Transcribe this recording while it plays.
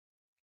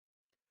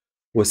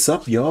What's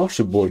up, y'all? It's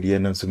your boy,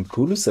 and some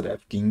coolest of that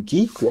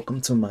geek. Welcome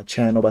to my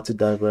channel. About to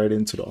dive right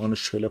into the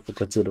honest trailer for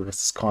Godzilla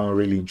vs. Kong. I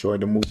really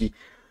enjoyed the movie.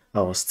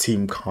 I was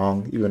Team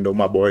Kong, even though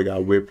my boy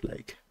got whipped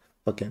like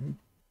fucking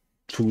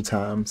 2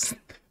 times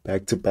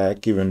back to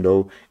back. Even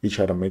though he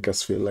tried to make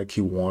us feel like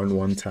he won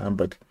one time,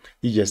 but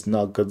he just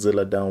knocked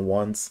Godzilla down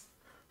once.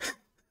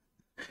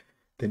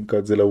 Then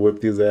Godzilla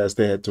whipped his ass.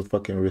 They had to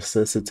fucking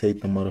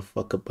resuscitate the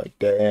motherfucker. But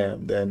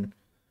damn, then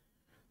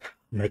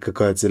Mecha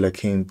Godzilla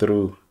came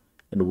through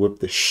and whipped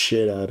the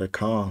shit out of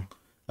Kong.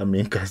 I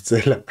mean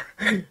Godzilla.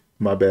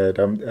 My bad.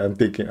 I'm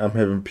thinking I'm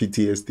having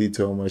PTSD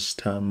to how much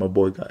time my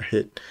boy got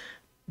hit.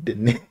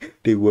 Then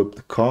they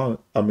whipped Kong.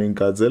 I mean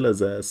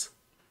Godzilla's ass.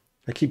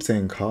 I keep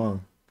saying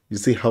Kong. You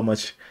see how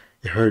much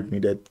it hurt me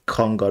that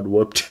Kong got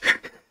whooped.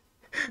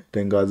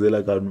 Then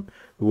Godzilla got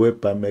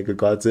whipped by Mega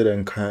Godzilla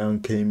and Kong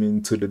came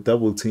into the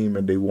double team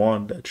and they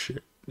won that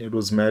shit. It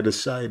was mad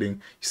exciting. You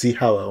see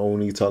how I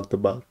only talked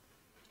about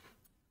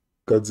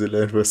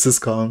Godzilla versus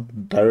Kong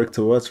direct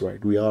to us,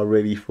 right? We are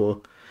ready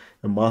for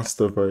a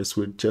monster verse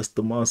with just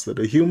the monster.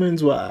 The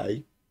humans were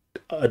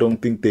I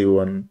don't think they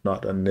were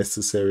not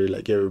unnecessary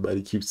like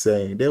everybody keeps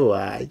saying. They were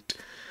alright.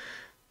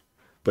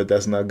 But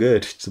that's not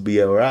good to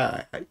be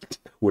alright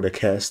with a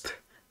cast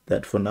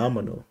that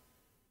phenomenal.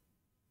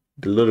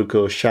 The little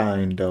girl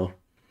shined though.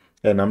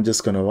 And I'm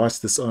just gonna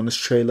watch this honest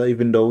trailer,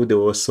 even though they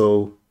were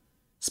so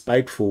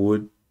spiteful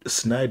with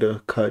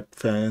Snyder Cut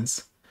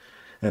fans.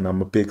 And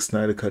I'm a big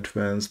Snyder Cut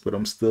fans, but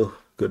I'm still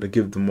gonna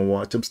give them a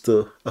watch. I'm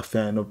still a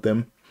fan of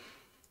them,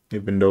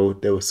 even though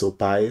they were so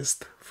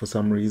biased for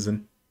some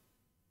reason.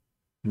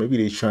 Maybe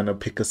they're trying to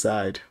pick a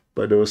side,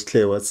 but it was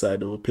clear what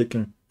side they were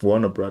picking.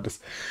 Warner Brothers.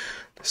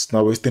 Let's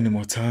not waste any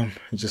more time.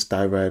 Just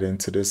dive right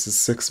into this. It's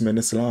 6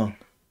 minutes long.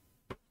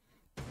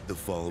 The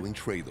following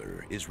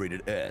trailer is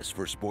rated S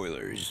for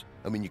spoilers.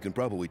 I mean, you can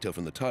probably tell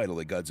from the title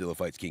that Godzilla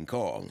fights King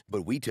Kong,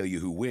 but we tell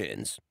you who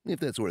wins, if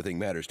that sort of thing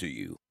matters to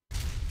you.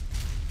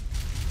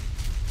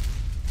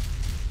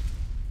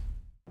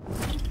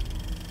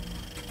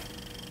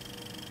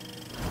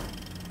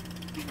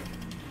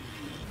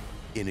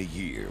 In a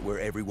year where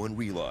everyone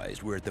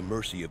realized we're at the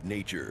mercy of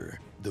nature,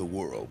 the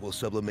world will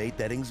sublimate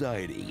that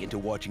anxiety into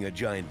watching a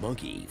giant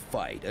monkey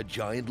fight a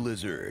giant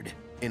lizard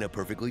in a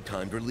perfectly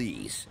timed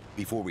release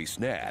before we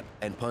snap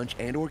and punch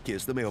and or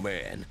kiss the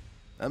mailman.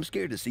 I'm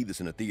scared to see this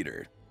in a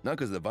theater, not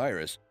because of the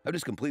virus. I've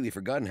just completely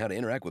forgotten how to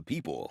interact with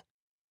people.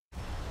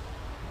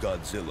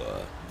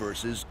 Godzilla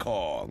vs.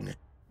 Kong.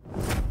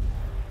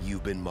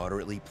 You've been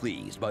moderately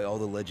pleased by all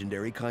the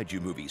legendary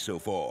kaiju movies so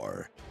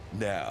far.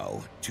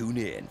 Now, tune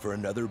in for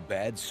another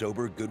bad,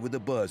 sober, good with a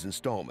buzz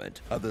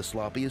installment of the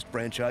sloppiest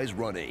franchise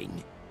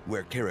running,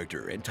 where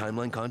character and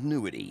timeline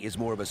continuity is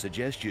more of a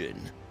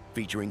suggestion,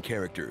 featuring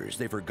characters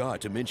they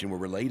forgot to mention were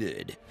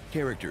related,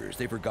 characters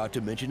they forgot to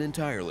mention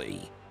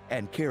entirely,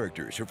 and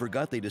characters who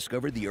forgot they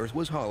discovered the Earth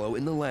was hollow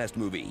in the last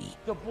movie.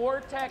 The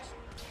vortex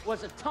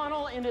was a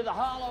tunnel into the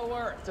hollow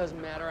Earth. Doesn't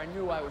matter, I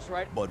knew I was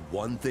right. But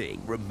one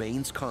thing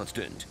remains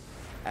constant.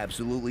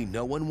 Absolutely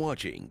no one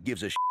watching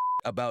gives a shit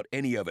about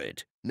any of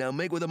it. Now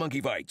make with the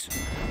monkey fights.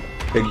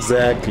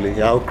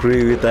 Exactly. I'll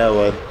agree with that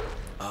one.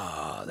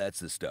 Ah, that's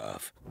the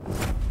stuff.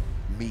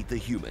 Meet the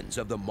humans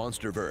of the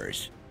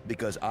Monsterverse.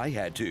 Because I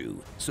had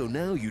to, so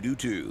now you do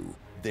too.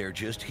 They're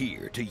just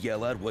here to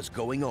yell out what's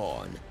going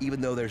on,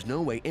 even though there's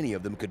no way any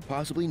of them could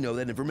possibly know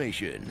that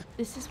information.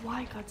 This is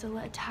why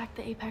Godzilla attacked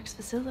the Apex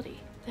facility.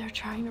 They're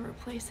trying to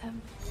replace him.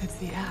 It's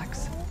the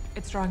axe.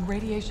 It's drawing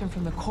radiation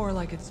from the core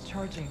like it's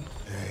charging.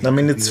 I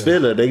mean, it's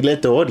filler. They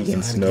let the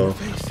audience know.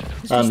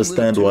 I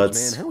understand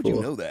what's. Man, how would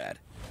you know that?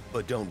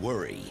 But don't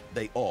worry,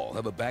 they all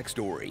have a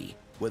backstory.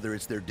 Whether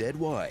it's their dead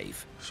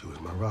wife, she was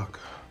my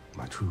rock,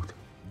 my truth.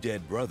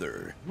 Dead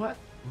brother, What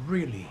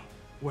really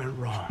went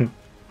wrong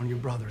on your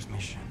brother's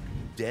mission?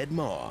 dead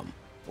mom,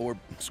 or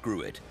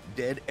screw it,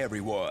 dead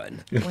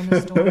everyone. When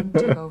the storm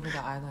took over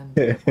the island,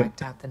 it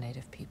wiped out the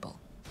native people.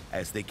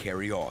 As they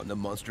carry on the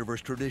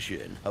Monsterverse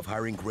tradition of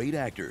hiring great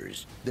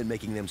actors, then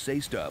making them say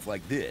stuff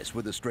like this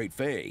with a straight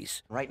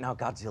face. Right now,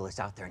 Godzilla's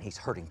out there and he's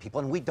hurting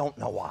people, and we don't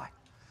know why.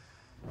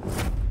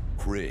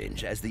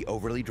 Cringe as the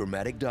overly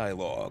dramatic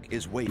dialogue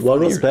is way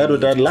What was funnier bad than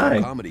with the that intense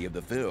line? comedy of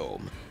the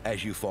film,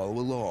 as you follow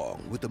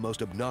along with the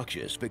most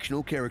obnoxious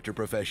fictional character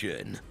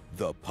profession,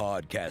 the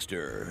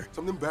podcaster.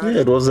 Something bad.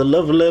 Yeah, it was a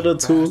love letter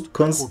to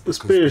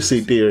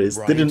conspiracy theories.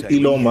 Brian Didn't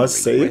Elon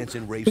Musk say rants it?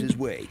 and raves his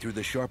way through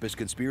the sharpest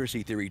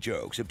conspiracy theory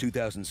jokes of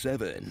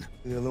 2007.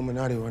 The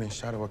Illuminati running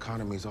shadow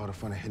economies all to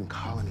fund a hidden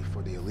colony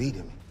for the elite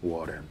in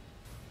water.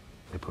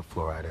 They put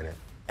fluoride in it.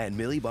 And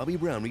Millie Bobby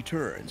Brown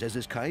returns as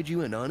his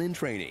kaiju anon in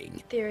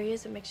training. Theory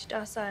is it makes you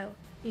docile,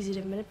 easy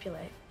to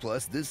manipulate.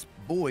 Plus, this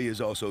boy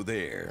is also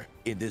there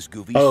in this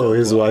goofy. Oh,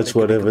 his subplot watch that can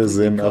be whatever's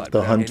in completely of cut the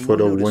without hunt for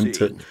the anyone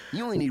winter noticing.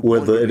 You only need one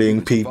weathering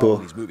review to follow people.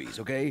 These movies,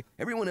 okay?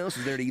 Everyone else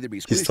is there to either be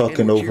He's squished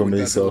talking and/or cheer over when me,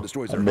 Godzilla so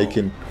destroys their I'm home.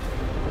 making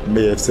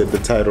May have said the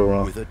title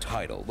wrong. With a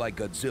title like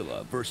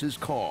Godzilla vs.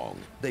 Kong,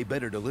 they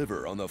better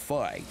deliver on the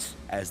fights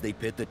as they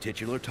pit the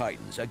titular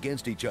titans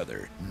against each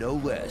other no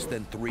less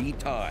than 3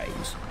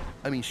 times.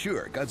 I mean,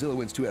 sure, Godzilla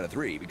wins 2 out of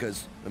 3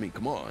 because, I mean,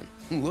 come on,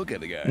 look at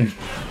the guy.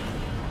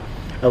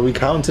 Are we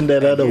counting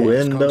that other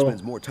win, Kong though?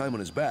 spends more time on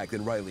his back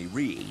than Riley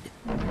Reid.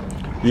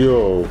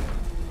 Yo,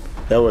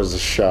 that was a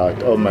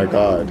shot. Oh my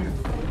god.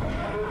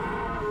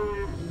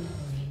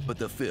 But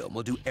the film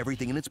will do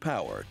everything in its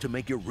power to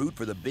make you root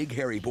for the big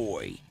hairy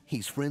boy.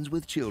 He's friends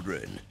with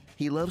children,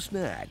 he loves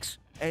snacks,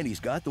 and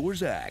he's got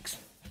Thor's axe.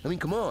 I mean,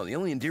 come on, the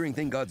only endearing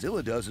thing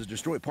Godzilla does is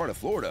destroy part of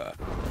Florida.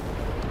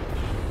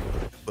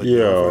 But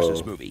no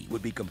versus movie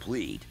would be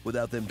complete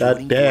without them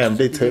joining damn,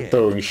 they took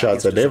throwing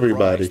shots at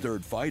everybody.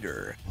 Third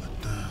fighter.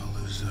 What the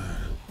hell is that?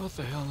 What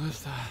the hell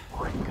is that?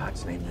 What in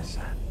God's name is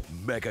that?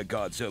 Mecha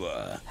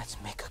Godzilla. That's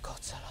Mecha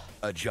Godzilla.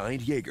 A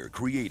giant Jaeger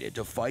created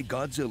to fight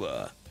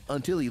Godzilla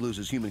until he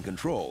loses human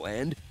control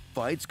and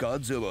fights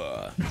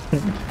Godzilla.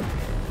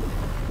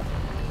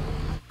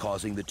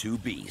 Causing the 2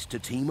 beasts to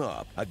team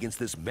up against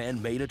this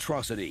man-made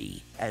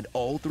atrocity, and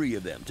all 3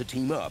 of them to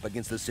team up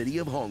against the city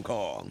of Hong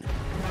Kong.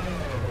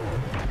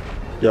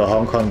 Yo,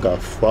 Hong Kong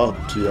got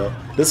fucked, yo.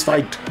 This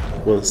fight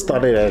was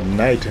started at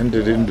night,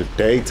 ended in the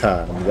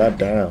daytime.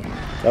 Goddamn.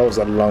 That was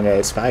a long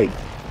ass fight.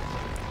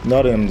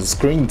 Not in the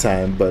screen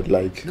time, but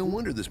like. No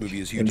wonder this movie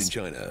is huge in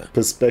China.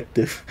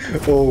 Perspective.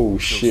 Oh So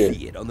shit.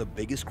 see it on the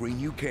biggest screen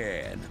you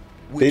can.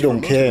 They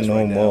don't care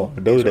no more,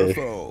 do they?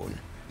 Phone,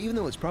 even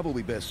though it's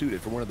probably best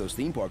suited for one of those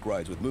theme park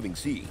rides with moving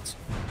seats.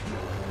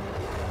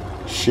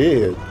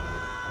 Shit.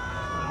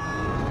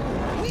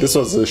 This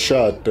was a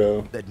shot,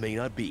 though. That may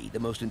not be the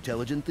most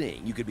intelligent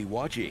thing you could be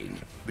watching,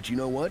 but you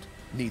know what?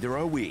 Neither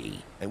are we.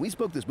 And we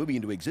spoke this movie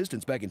into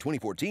existence back in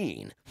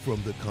 2014.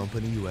 From the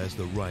company who has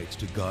the rights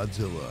to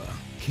Godzilla,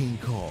 King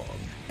Kong,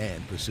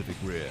 and Pacific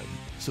Rim.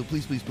 So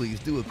please, please, please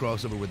do a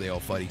crossover where they all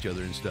fight each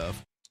other and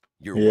stuff.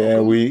 You're Yeah,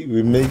 welcome.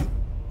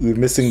 we're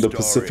missing the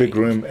Pacific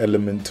Rim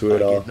element to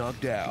it all.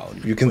 Knocked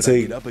down, You can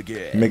say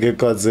Mega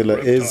Godzilla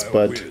is,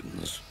 but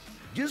wins.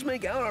 Just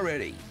make out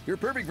already. You're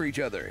perfect for each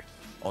other.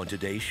 On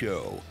today's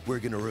show, we're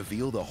gonna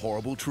reveal the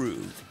horrible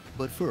truth.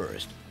 But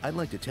first, I'd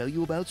like to tell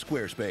you about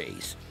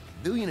Squarespace.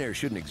 Billionaires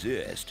shouldn't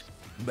exist.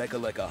 Mecha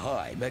Lecca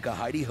Hi, Mecha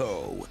Heidi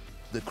Ho.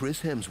 The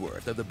Chris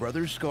Hemsworth of the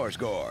Brothers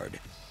Skarsgård.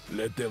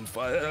 Let them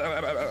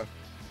fight.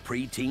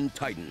 Pre-Teen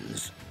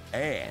Titans.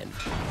 And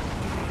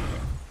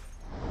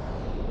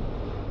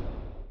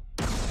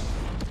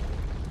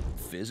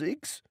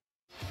physics?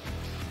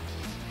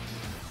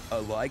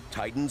 Alike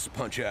Titans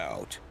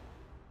Punch-Out.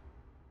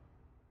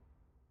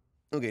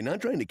 Okay,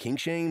 not trying to kink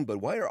shame, but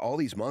why are all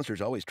these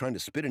monsters always trying to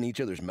spit in each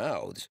other's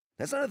mouths?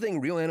 That's not a thing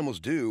real animals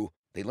do.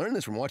 They learn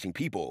this from watching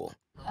people.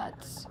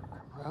 That's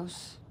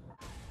gross.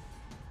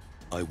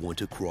 I want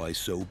to cry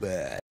so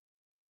bad.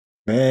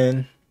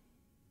 man,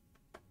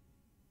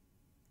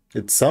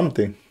 it's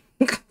something.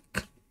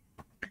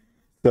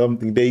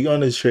 Something. The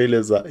honest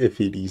trailers are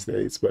iffy these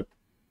days, but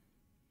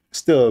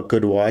still a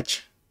good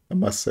watch, I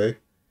must say.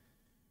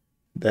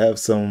 They have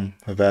some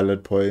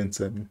valid points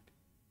and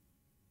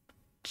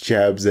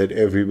jabs at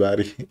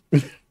everybody.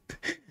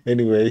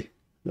 Anyway,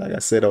 like I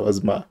said, I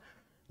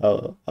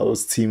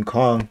was Team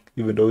Kong.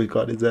 Even though he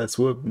got his ass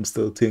whooped, I'm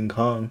still Team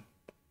Kong.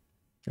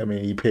 I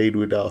mean, he paid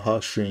without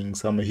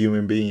heartstrings. I'm a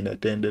human being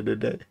at the end of the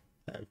day.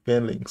 I have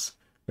feelings.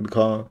 And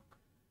Kong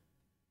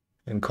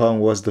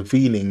was the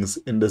feelings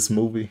in this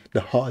movie, the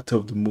heart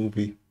of the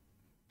movie.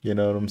 You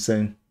know what I'm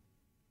saying?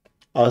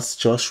 Us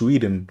just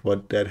reading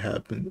what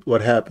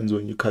happens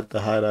when you cut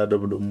the heart out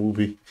of the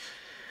movie.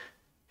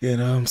 You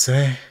know what I'm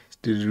saying?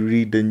 Did you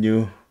read the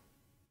new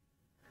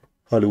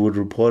Hollywood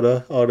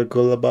Reporter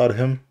article about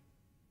him?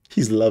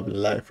 He's loving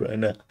life right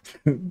now.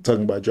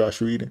 Talking about Josh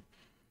Whedon.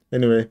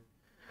 Anyway,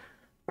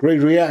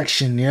 great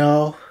reaction,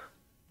 y'all.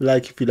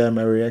 Like if you like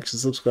my reaction,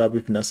 subscribe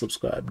if you're not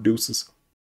subscribed. Deuces.